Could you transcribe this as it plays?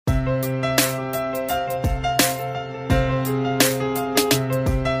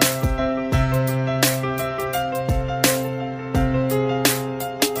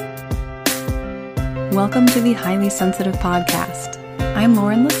Welcome to the Highly Sensitive Podcast. I'm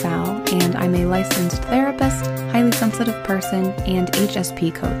Lauren LaSalle, and I'm a licensed therapist, highly sensitive person, and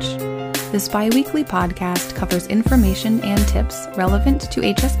HSP coach. This bi-weekly podcast covers information and tips relevant to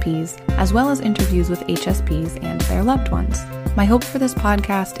HSPs, as well as interviews with HSPs and their loved ones. My hope for this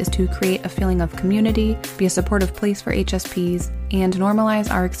podcast is to create a feeling of community, be a supportive place for HSPs, and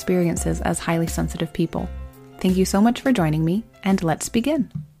normalize our experiences as highly sensitive people. Thank you so much for joining me, and let's begin.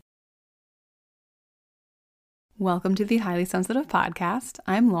 Welcome to the Highly Sensitive Podcast.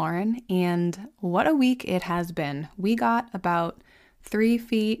 I'm Lauren, and what a week it has been. We got about 3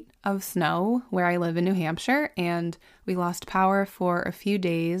 feet of snow where I live in New Hampshire, and we lost power for a few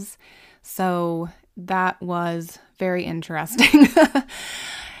days, so that was very interesting.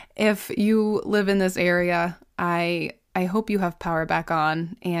 If you live in this area, I hope you have power back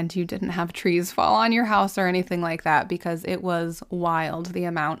on and you didn't have trees fall on your house or anything like that, because it was wild, the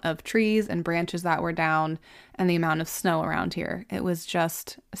amount of trees and branches that were down and the amount of snow around here. It was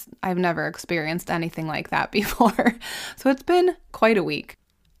just, I've never experienced anything like that before. So it's been quite a week.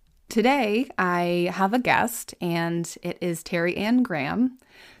 Today, I have a guest, and it is Terry Ann Graham.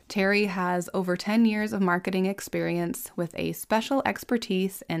 Terry has over 10 years of marketing experience with a special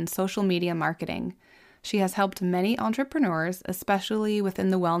expertise in social media marketing. She has helped many entrepreneurs, especially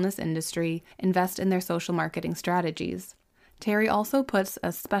within the wellness industry, invest in their social marketing strategies. Terry also puts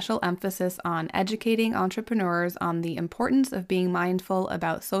a special emphasis on educating entrepreneurs on the importance of being mindful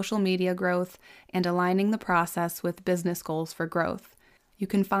about social media growth and aligning the process with business goals for growth. You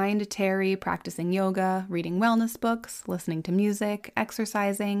can find Terry practicing yoga, reading wellness books, listening to music,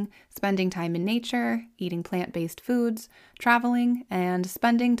 exercising, spending time in nature, eating plant-based foods, traveling, and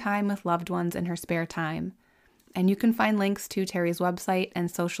spending time with loved ones in her spare time. And you can find links to Terry's website and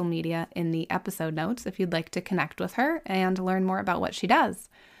social media in the episode notes if you'd like to connect with her and learn more about what she does.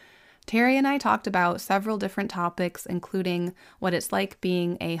 Terry and I talked about several different topics, including what it's like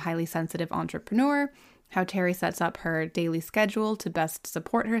being a highly sensitive entrepreneur, how Terry sets up her daily schedule to best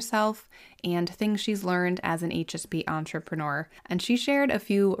support herself, and things she's learned as an HSP entrepreneur. And she shared a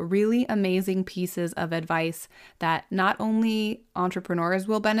few really amazing pieces of advice that not only entrepreneurs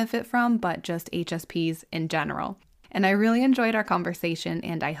will benefit from, but just HSPs in general. And I really enjoyed our conversation,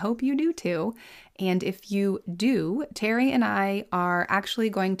 and I hope you do too. And if you do, Terry and I are actually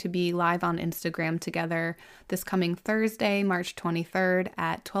going to be live on Instagram together this coming Thursday, March 23rd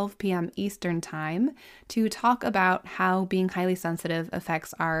at 12 p.m. Eastern Time to talk about how being highly sensitive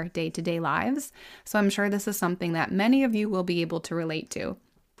affects our day-to-day lives. So I'm sure this is something that many of you will be able to relate to.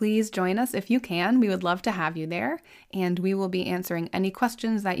 Please join us if you can. We would love to have you there, and we will be answering any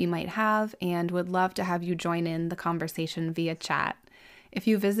questions that you might have and would love to have you join in the conversation via chat. If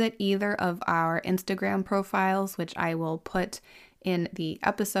you visit either of our Instagram profiles, which I will put in the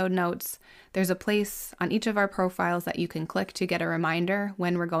episode notes, there's a place on each of our profiles that you can click to get a reminder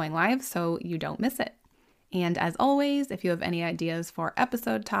when we're going live so you don't miss it. And as always, if you have any ideas for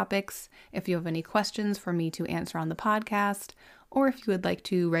episode topics, if you have any questions for me to answer on the podcast, or if you would like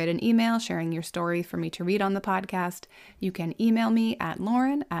to write an email sharing your story for me to read on the podcast, you can email me at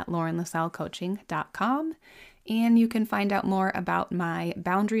lauren@laurenlasallecoaching.com. And you can find out more about my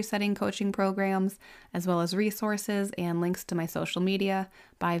boundary setting coaching programs, as well as resources and links to my social media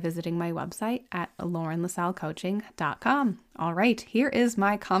by visiting my website at laurenlasallecoaching.com. All right, here is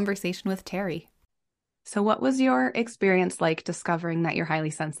my conversation with Terry. So what was your experience like discovering that you're highly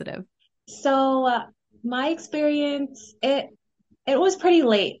sensitive? So my experience, it was pretty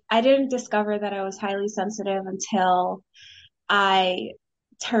late. I didn't discover that I was highly sensitive until I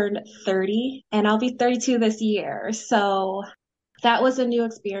turned 30, and I'll be 32 this year. So that was a new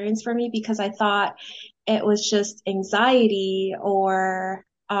experience for me because I thought it was just anxiety or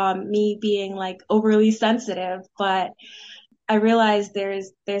me being like overly sensitive, but I realized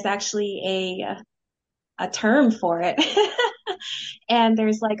there's actually a term for it. And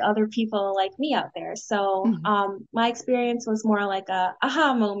there's like other people like me out there. So my experience was more like a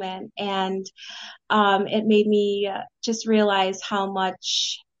aha moment, and it made me just realize how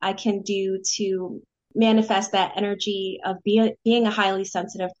much I can do to manifest that energy of being a highly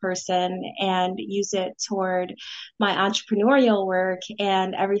sensitive person and use it toward my entrepreneurial work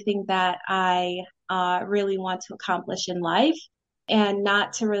and everything that I really want to accomplish in life, and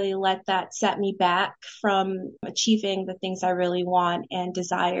not to really let that set me back from achieving the things I really want and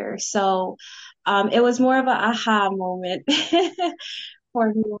desire. So it was more of an aha moment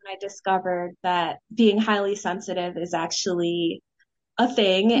for me when I discovered that being highly sensitive is actually a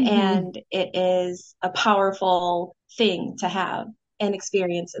thing, and it is a powerful thing to have and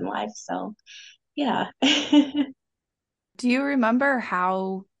experience in life. So, yeah. Do you remember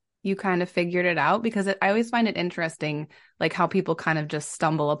how you kind of figured it out? Because I always find it interesting, like how people kind of just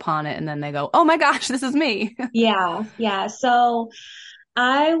stumble upon it and then they go, oh my gosh, this is me. Yeah, yeah. So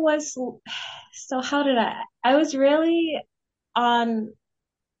I was, so how did I was really on,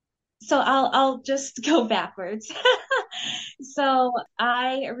 so I'll just go backwards. So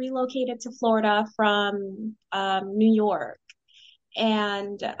I relocated to Florida from New York,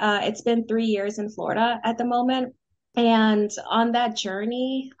 and it's been 3 years in Florida at the moment. And on that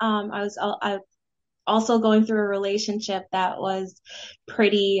journey, I also going through a relationship that was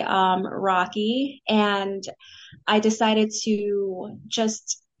pretty rocky, and I decided to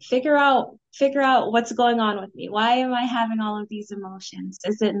just figure out what's going on with me. Why am I having all of these emotions?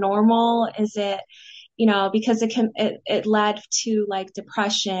 Is it normal? Is it, because it led to like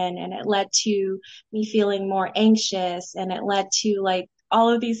depression, and it led to me feeling more anxious, and it led to like all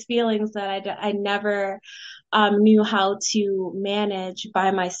of these feelings that I never knew how to manage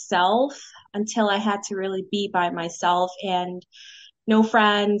by myself until I had to really be by myself, and no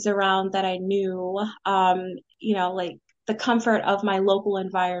friends around that I knew. Like the comfort of my local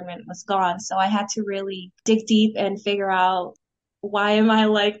environment was gone. So I had to really dig deep and figure out, why am I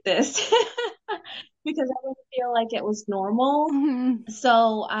like this? Because I didn't feel like it was normal. Mhm.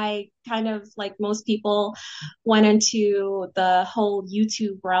 So I kind of, like most people, went into the whole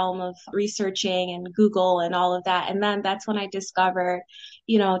YouTube realm of researching and Google and all of that. And then that's when I discovered,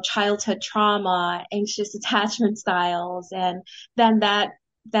 childhood trauma, anxious attachment styles. And then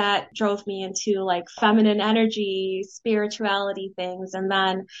that drove me into like feminine energy, spirituality things. And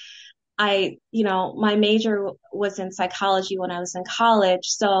then my major was in psychology when I was in college.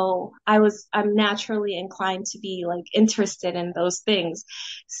 So I'm naturally inclined to be like interested in those things.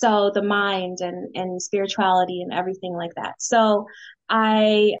 So the mind and spirituality and everything like that. So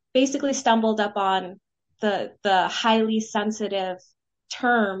I basically stumbled up on the highly sensitive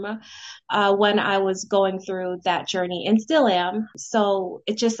term when I was going through that journey, and still am. So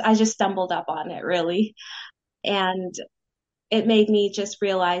I just stumbled up on it really. And it made me just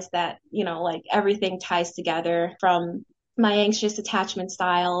realize that, like everything ties together, from my anxious attachment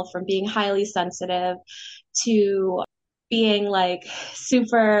style, from being highly sensitive to being like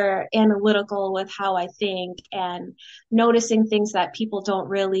super analytical with how I think, and noticing things that people don't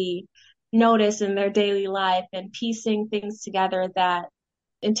really notice in their daily life, and piecing things together that,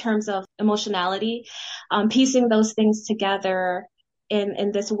 in terms of emotionality, piecing those things together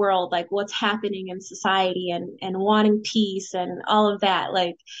in this world, like what's happening in society, and wanting peace and all of that.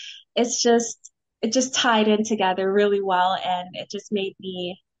 Like it just tied in together really well, and it just made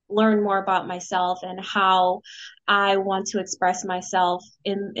me learn more about myself and how I want to express myself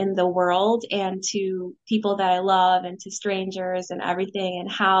in the world, and to people that I love, and to strangers and everything,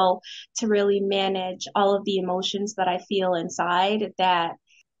 and how to really manage all of the emotions that I feel inside, that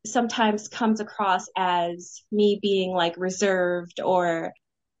sometimes comes across as me being like reserved, or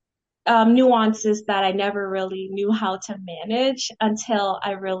nuances that I never really knew how to manage until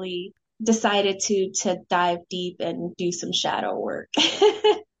I really decided to dive deep and do some shadow work.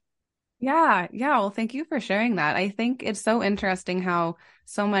 Yeah, yeah. Well, thank you for sharing that. I think it's so interesting how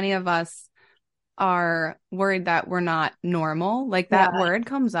so many of us are worried that we're not normal. Like that Yeah, word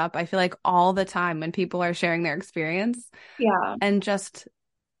comes up, I feel like all the time when people are sharing their experience, yeah, and just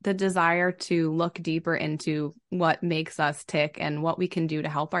the desire to look deeper into what makes us tick and what we can do to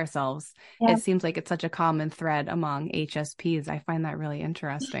help ourselves. yeah, It seems like it's such a common thread among HSPs. I find that really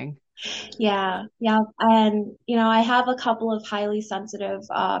interesting. yeah, yeah. And I have a couple of highly sensitive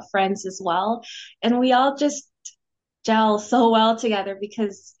friends as well, and we all just gel so well together,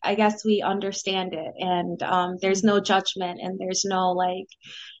 because I guess we understand it, and there's no judgment, and there's no like,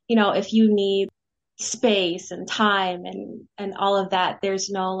 if you need space and time and all of that, there's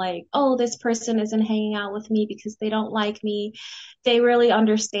no like, oh, this person isn't hanging out with me because they don't like me. They really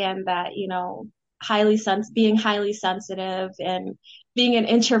understand that, being highly sensitive, and being an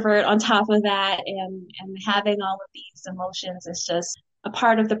introvert on top of that, and having all of these emotions is just a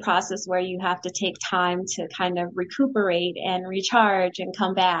part of the process where you have to take time to kind of recuperate and recharge and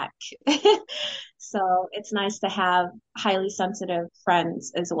come back. So it's nice to have highly sensitive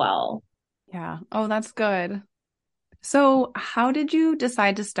friends as well. Yeah. Oh, that's good. So, how did you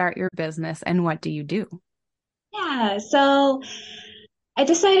decide to start your business and what do you do? Yeah, so I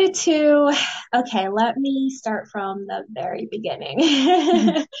decided to, okay, let me start from the very Mhm.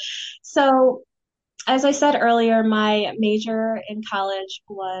 beginning. So, as I said earlier, my major in college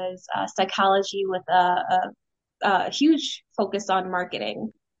was psychology, with a huge focus on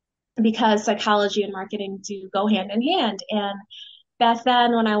marketing, because psychology and marketing do go hand in hand. And back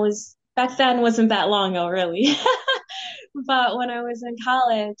then, when I was back then wasn't that long ago, really. But when I was in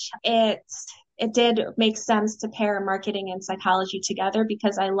college, it did make sense to pair marketing and psychology together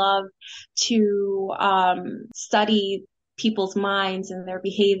because I love to study people's minds and their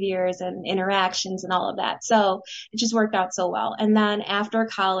behaviors and interactions and all of that. So it just worked out so well. And then after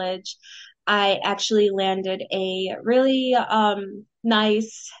college, I actually landed a really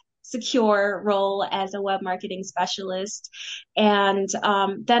nice, secure role as a web marketing specialist. And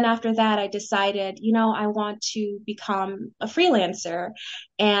then after that, I decided, I want to become a freelancer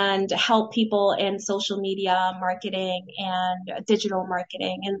and help people in social media marketing and digital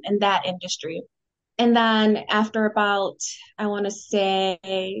marketing in that industry. And then after about, I want to say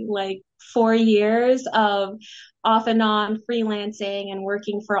like 4 years of off and on freelancing and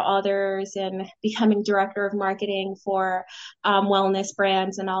working for others and becoming director of marketing for wellness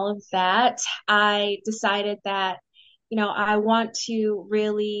brands and all of that, I decided that, I want to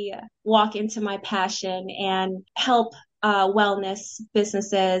really walk into my passion and help wellness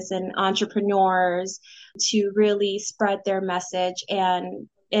businesses and entrepreneurs to really spread their message and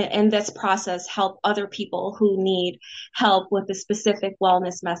in this process help other people who need help with the specific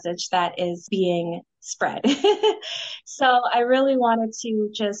wellness message that is being spread. So I really wanted to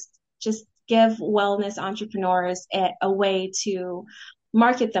just give wellness entrepreneurs a way to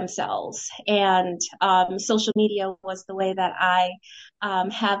market themselves, and social media was the way that I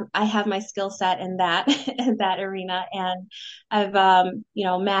have my skill set in that in that arena, and I've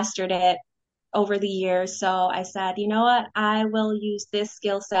mastered it over the years. So I said, you know what, I will use this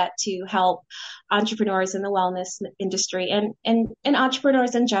skill set to help entrepreneurs in the wellness industry and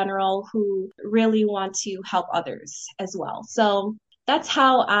entrepreneurs in general who really want to help others as well. So that's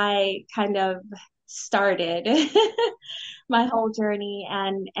how I kind of started my whole journey,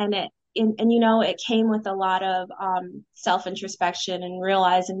 and it came with a lot of self introspection and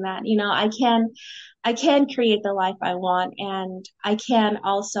realizing that I can create the life I want, and I can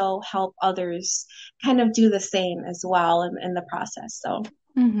also help others kind of do the same as well in the process. So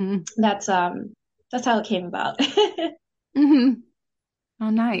Mm-hmm. that's how it came about. Mm-hmm. Oh,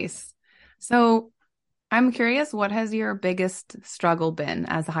 nice. So I'm curious, what has your biggest struggle been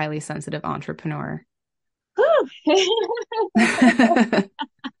as a highly sensitive entrepreneur? I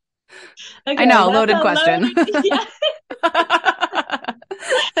Okay, know, that's loaded a question. loaded. Yeah.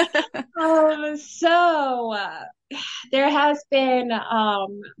 So there has been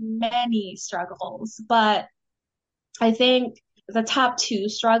many struggles, but I think the top two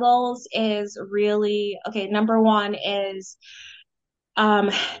struggles is really okay. Number one is um,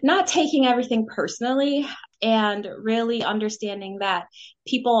 not taking everything personally and really understanding that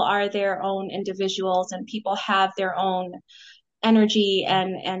people are their own individuals and people have their own energy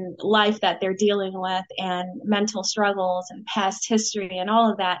and life that they're dealing with and mental struggles and past history and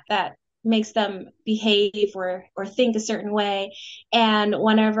all of that makes them behave or think a certain way. And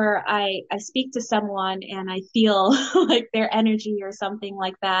whenever I speak to someone and I feel like their energy or something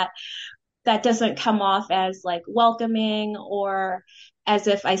like that doesn't come off as like welcoming or as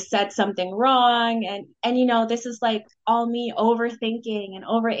if I said something wrong. And this is like all me overthinking and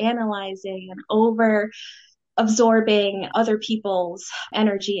overanalyzing and over absorbing other people's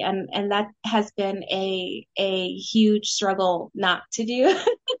energy, and that has been a huge struggle not to do.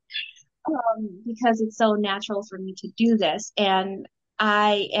 Because it's so natural for me to do this, and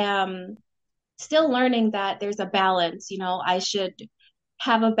I am still learning that there's a balance. I should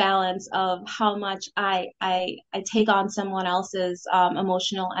have a balance of how much I take on someone else's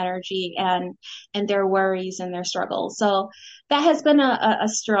emotional energy and their worries and their struggles. So that has been a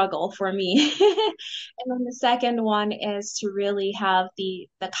struggle for me. And then the second one is to really have the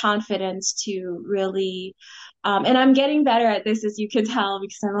confidence to really and I'm getting better at this, as you can tell,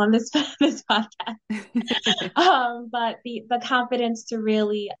 because I'm on this this podcast. But the confidence to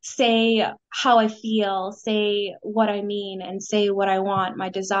really say how I feel, say what I mean, and say what I want, my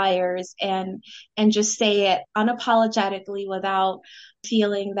desires, and just say it unapologetically without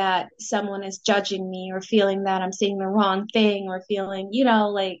feeling that someone is judging me or feeling that I'm saying the wrong thing or feeling,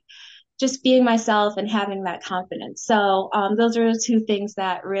 like just being myself and having that confidence. So those are the two things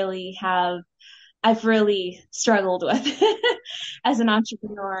that I've really struggled with as an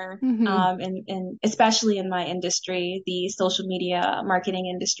entrepreneur, Hmm. and especially in my industry, the social media marketing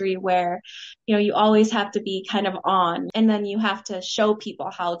industry, where, you always have to be kind of on, and then you have to show people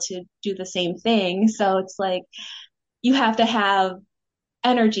how to do the same thing. So it's like you have to have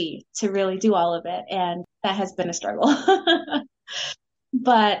energy to really do all of it. And that has been a struggle.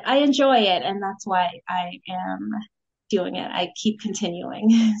 But I enjoy it, and that's why I am doing it. I keep continuing.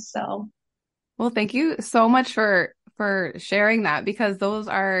 So. Well, thank you so much for sharing that, because those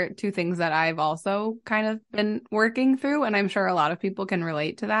are two things that I've also kind of been working through, and I'm sure a lot of people can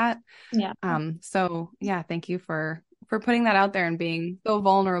relate to that. Yeah, So yeah, thank you for putting that out there and being so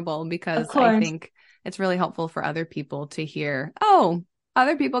vulnerable, of because I course. think it's really helpful for other people to hear, oh,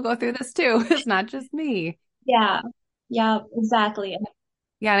 other people go through this too. It's not just me. Yeah, yeah, exactly.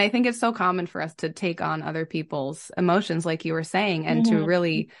 Yeah, and I think it's so common for us to take on other people's emotions, like you were saying, and to Hmm.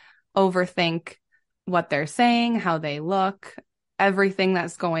 really overthink what they're saying, how they look, everything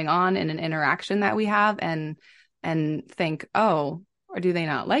that's going on in an interaction that we have, and think, oh, or do they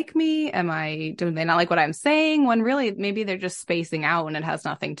not like me? Do they not like what I'm saying? When really maybe they're just spacing out and it has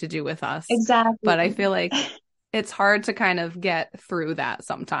nothing to do with us. Exactly. But I feel like it's hard to kind of get through that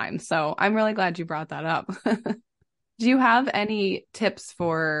sometimes. So I'm really glad you brought that up. Do you have any tips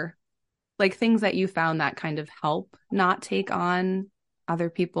for like things that you found that kind of help not take on other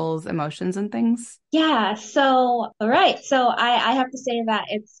people's emotions and things? Yeah, so all right. So I have to say that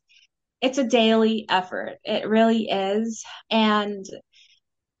it's a daily effort. It really is. And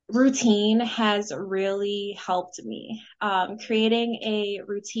routine has really helped me. Creating a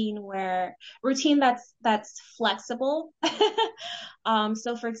routine that's flexible.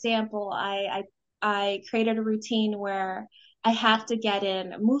 So for example, I created a routine where I have to get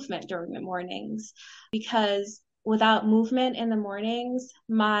in movement during the mornings because without movement in the mornings,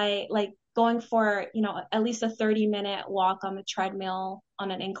 my like going for, at least a 30-minute walk on the treadmill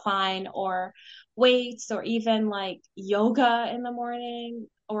on an incline or weights or even like yoga in the morning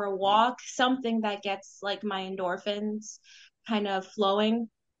or a walk, something that gets like my endorphins kind of flowing.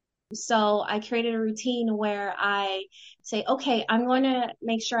 So I created a routine where I say, okay, I'm going to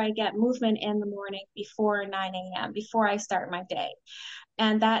make sure I get movement in the morning before 9 a.m., before I start my day.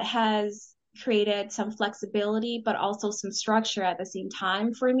 And that has created some flexibility, but also some structure at the same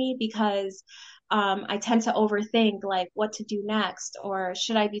time for me because I tend to overthink like what to do next or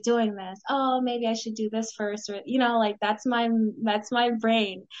should I be doing this? Oh, maybe I should do this first, or like that's my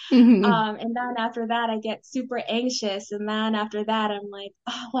brain. Hmm. And then after that, I get super anxious. And then after that, I'm like,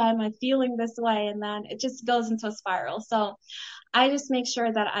 oh, why am I feeling this way? And then it just goes into a spiral. So I just make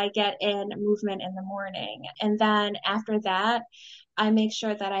sure that I get in movement in the morning. And then after that, I make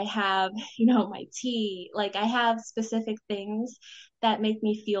sure that I have, my tea. Like I have specific things that make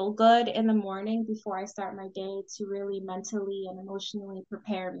me feel good in the morning before I start my day to really mentally and emotionally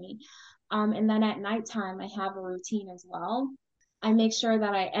prepare me. And then at nighttime, I have a routine as well. I make sure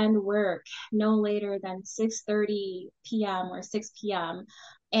that I end work no later than 6:30 p.m. or 6 p.m.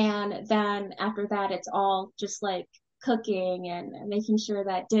 And then after that, it's all just like cooking and making sure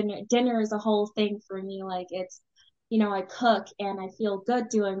that dinner is a whole thing for me. Like it's, I cook and I feel good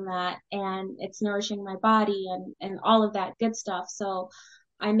doing that and it's nourishing my body and all of that good stuff. So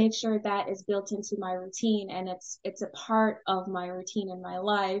I make sure that is built into my routine and it's a part of my routine in my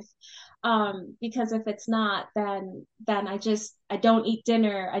life. Because if it's not, then I don't eat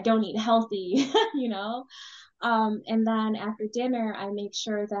dinner, I don't eat healthy, you know. And then after dinner, I make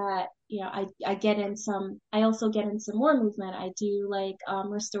sure that, I also get in some more movement. I do like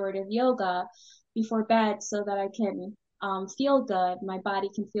restorative yoga before bed so that I can feel good. My body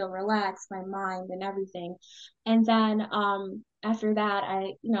can feel relaxed, my mind and everything. And then after that,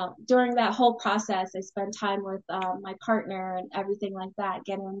 during that whole process, I spend time with my partner and everything like that,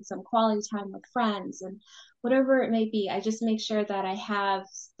 getting some quality time with friends and whatever it may be. I just make sure that I have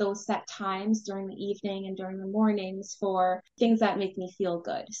those set times during the evening and during the mornings for things that make me feel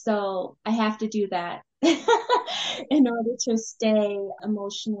good. So I have to do that in order to stay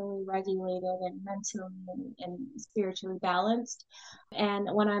emotionally regulated and mentally and spiritually balanced. And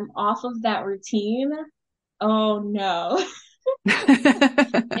when I'm off of that routine, oh no,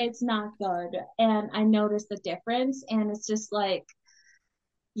 it's not good. And I notice the difference. And it's just like,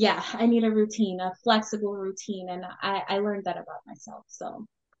 yeah, I need a routine, a flexible routine. And I learned that about myself. So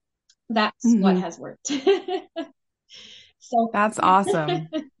that's what Hmm. has worked. So, That's awesome.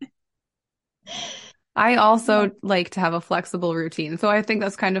 I yeah. also like to have a flexible routine. So I think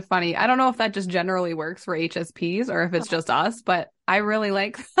that's kind of funny. I don't know if that just generally works for HSPs or if it's just us, but I really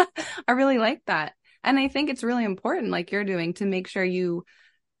like I really like that. And I think it's really important, like you're doing, to make sure you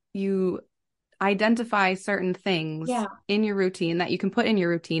identify certain things Yeah. in your routine that you can put in your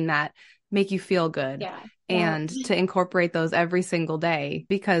routine that make you feel good, Yeah. Yeah. and to incorporate those every single day,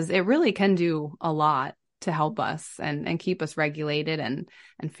 because it really can do a lot to help us and keep us regulated and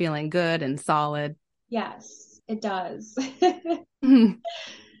feeling good and solid. Yes, it does.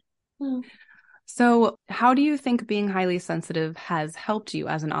 So, how do you think being highly sensitive has helped you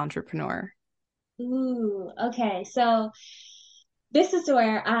as an entrepreneur? Ooh, okay. So this is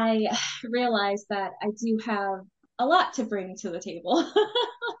where I realized that I do have a lot to bring to the table.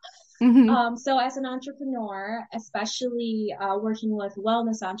 Hmm. So as an entrepreneur, especially working with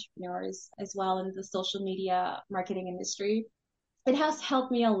wellness entrepreneurs as well in the social media marketing industry, it has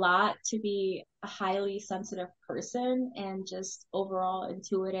helped me a lot to be a highly sensitive person and just overall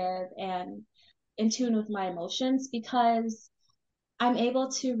intuitive and in tune with my emotions because I'm able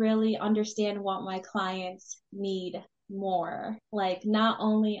to really understand what my clients need more, like not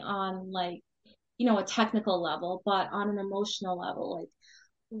only on like, a technical level, but on an emotional level. Like,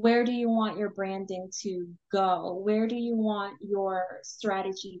 where do you want your branding to go? Where do you want your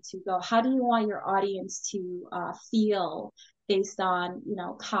strategy to go? How do you want your audience to feel based on,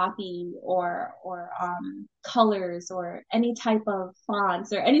 copy or colors or any type of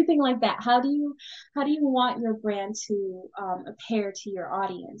fonts or anything like that? How do you want your brand to appear to your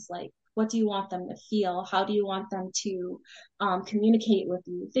audience? Like, what do you want them to feel? How do you want them to communicate with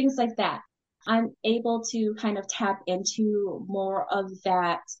you? Things like that. I'm able to kind of tap into more of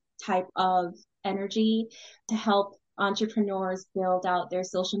that type of energy to help entrepreneurs build out their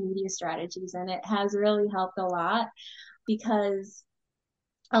social media strategies. And it has really helped a lot because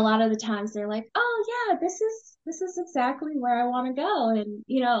a lot of the times they're like, oh yeah, this is exactly where I want to go. And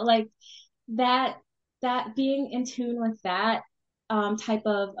like that that being in tune with that type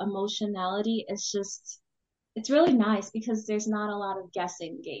of emotionality is just it's really nice because there's not a lot of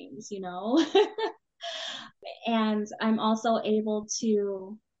guessing games. And I'm also able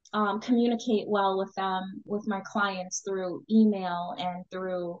to communicate well with them, with my clients through email and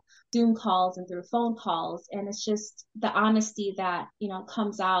through Zoom calls and through phone calls. And it's just the honesty that,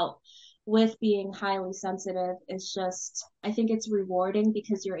 comes out with being highly sensitive is just, I think it's rewarding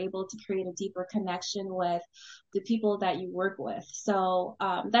because you're able to create a deeper connection with the people that you work with. So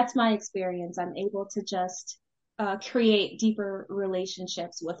that's my experience. I'm able to just create deeper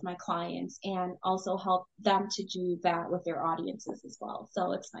relationships with my clients and also help them to do that with their audiences as well.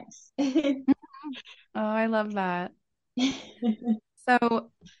 So it's nice. Oh, I love that. So,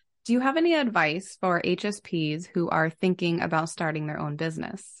 do you have any advice for HSPs who are thinking about starting their own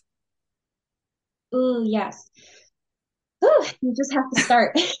business? Ooh, yes. Ooh, you just have to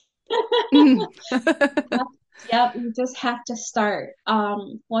start. Mm. Yep, you just have to start.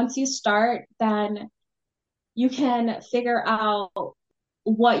 Once you start, then you can figure out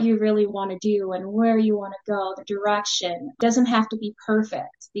what you really want to do and where you want to go, the direction. It doesn't have to be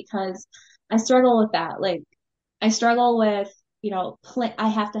perfect because I struggle with that. Like, I struggle with, I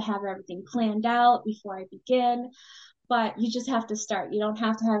have to have everything planned out before I begin, but you just have to start. You don't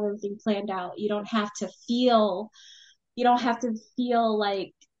have to have everything planned out. You don't have to feel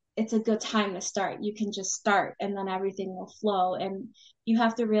like it's a good time to start. You can just start and then everything will flow. And you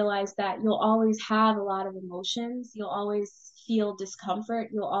have to realize that you'll always have a lot of emotions. You'll always feel discomfort.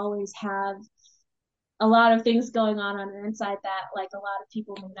 You'll always have a lot of things going on the inside that like a lot of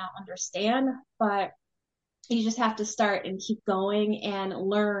people may not understand, but you just have to start and keep going and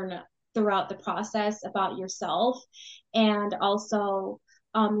learn throughout the process about yourself and also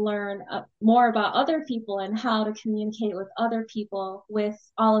learn more about other people and how to communicate with other people with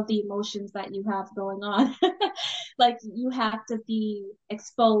all of the emotions that you have going on. Like you have to be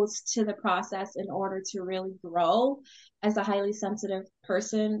exposed to the process in order to really grow as a highly sensitive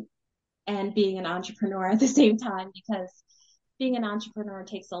person and being an entrepreneur at the same time because being an entrepreneur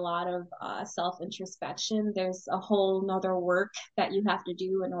takes a lot of self introspection. There's a whole nother work that you have to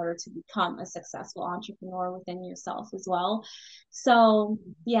do in order to become a successful entrepreneur within yourself as well. So,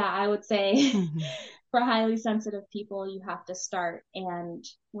 yeah, I would say Mhm. for highly sensitive people, you have to start. And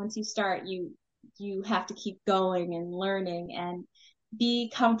once you start, you have to keep going and learning and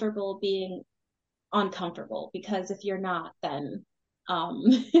be comfortable being uncomfortable because if you're not, then um,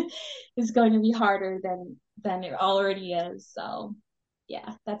 it's going to be harder than it already is. So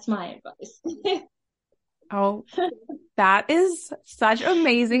yeah, that's my advice. Oh, that is such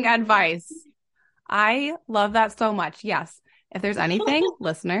amazing advice. I love that so much. Yes. If there's anything,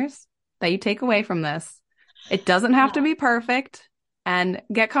 listeners, that you take away from this, it doesn't have to Yeah, be perfect and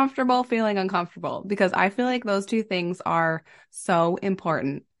get comfortable feeling uncomfortable because I feel like those two things are so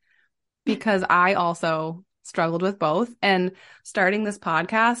important because I also struggled with both. And starting this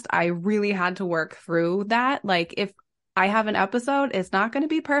podcast, I really had to work through that. Like, if I have an episode, it's not going to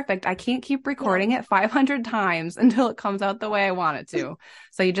be perfect. I can't keep yeah, recording it 500 times until it comes out the way I want it to.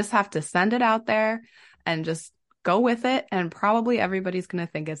 So you just have to send it out there and just go with it. And probably everybody's going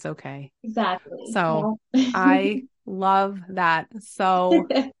to think it's okay. exactly. So Yeah. I love that so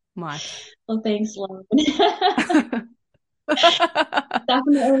much. Well, thanks, Lauren.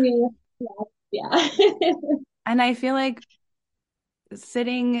 Definitely. Yeah. Yeah. And I feel like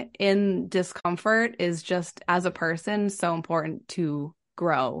sitting in discomfort is just, as a person, so important to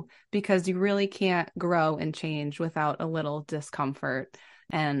grow, because you really can't grow and change without a little discomfort.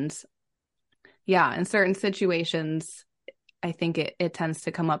 And yeah, in certain situations, I think it tends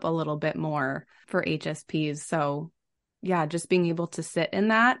to come up a little bit more for HSPs. So yeah, just being able to sit in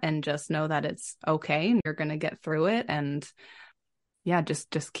that and just know that it's okay and you're going to get through it. And yeah,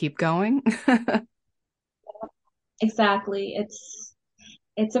 just keep going. Exactly.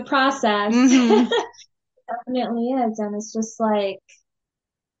 It's a process. Mm-hmm. Definitely is. And it's just like,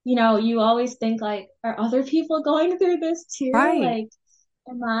 you always think like, are other people going through this too? Right. Like,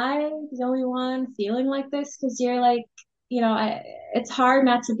 am I the only one feeling like this? Because you're like, it's hard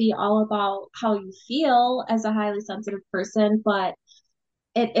not to be all about how you feel as a highly sensitive person, but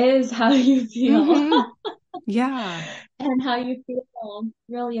it is how you feel. Mm-hmm. Yeah. And how you feel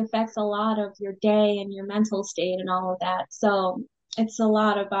really affects a lot of your day and your mental state and all of that. So it's a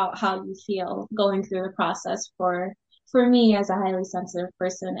lot about how you feel going through the process for me as a highly sensitive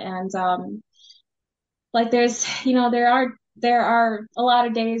person. And like there are a lot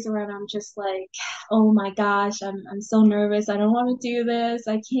of days when I'm just like, oh my gosh, I'm so nervous. I don't want to do this.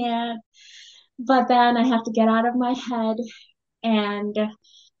 I can't. But then I have to get out of my head and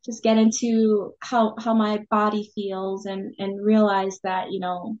just get into how my body feels and realize that,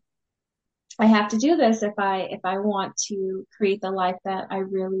 I have to do this if I want to create the life that I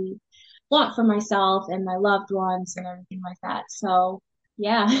really want for myself and my loved ones and everything like that. So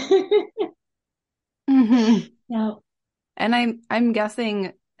yeah. Mm-hmm. Yeah. And I'm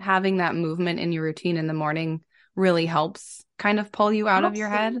guessing having that movement in your routine in the morning really helps kind of pull you out of your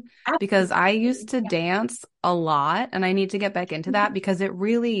head, Absolutely. because I Absolutely. used to Yeah. dance a lot and I need to get back into that, because it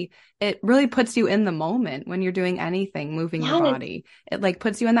really puts you in the moment when you're doing anything, moving your Yes. body. It like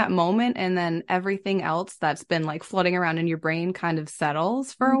puts you in that moment, and then everything else that's been like floating around in your brain kind of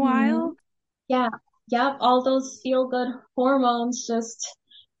settles for a Hmm. while. Yeah. Yep. All those feel good hormones just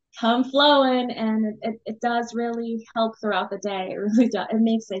come flowing, and it does really help throughout the day. It really does. It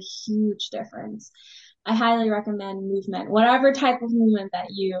makes a huge difference. I highly recommend movement, whatever type of movement that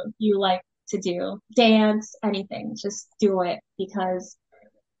you like to do, dance, anything, just do it because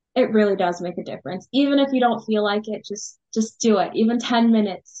it really does make a difference. Even if you don't feel like it, just do it. Even 10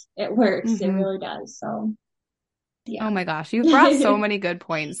 minutes, it works. It Hmm. really does. So, Oh yeah. my gosh, you've brought so many good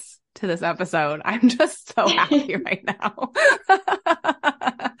points to this episode. I'm just so happy right now.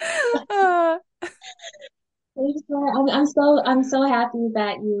 Uh, I'm so happy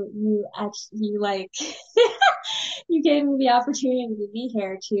that you actually like you gave me the opportunity to be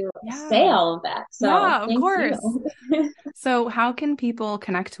here to say yeah. all of that. So Yeah, of thank you. course. So how can people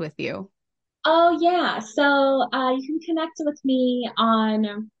connect with you? Oh yeah. So you can connect with me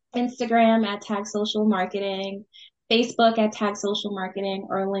on Instagram at Tag Social Marketing, Facebook at Tag Social Marketing,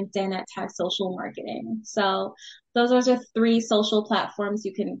 or LinkedIn at Tag Social Marketing. So those are the three social platforms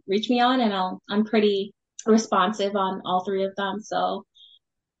you can reach me on, and I'm pretty responsive on all three of them. So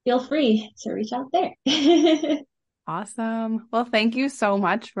feel free to reach out there. Awesome. Well, thank you so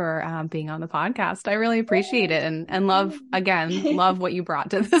much for being on the podcast. I really appreciate it, and love what you brought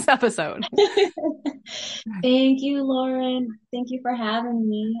to this episode. Thank you, Lauren. Thank you for having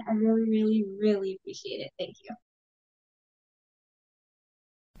me. I really, really, really appreciate it. Thank you.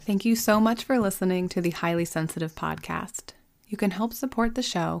 Thank you so much for listening to the Highly Sensitive Podcast. You can help support the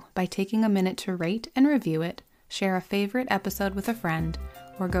show by taking a minute to rate and review it, share a favorite episode with a friend,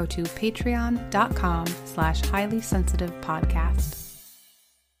 or go to patreon.com/highlysensitivepodcast.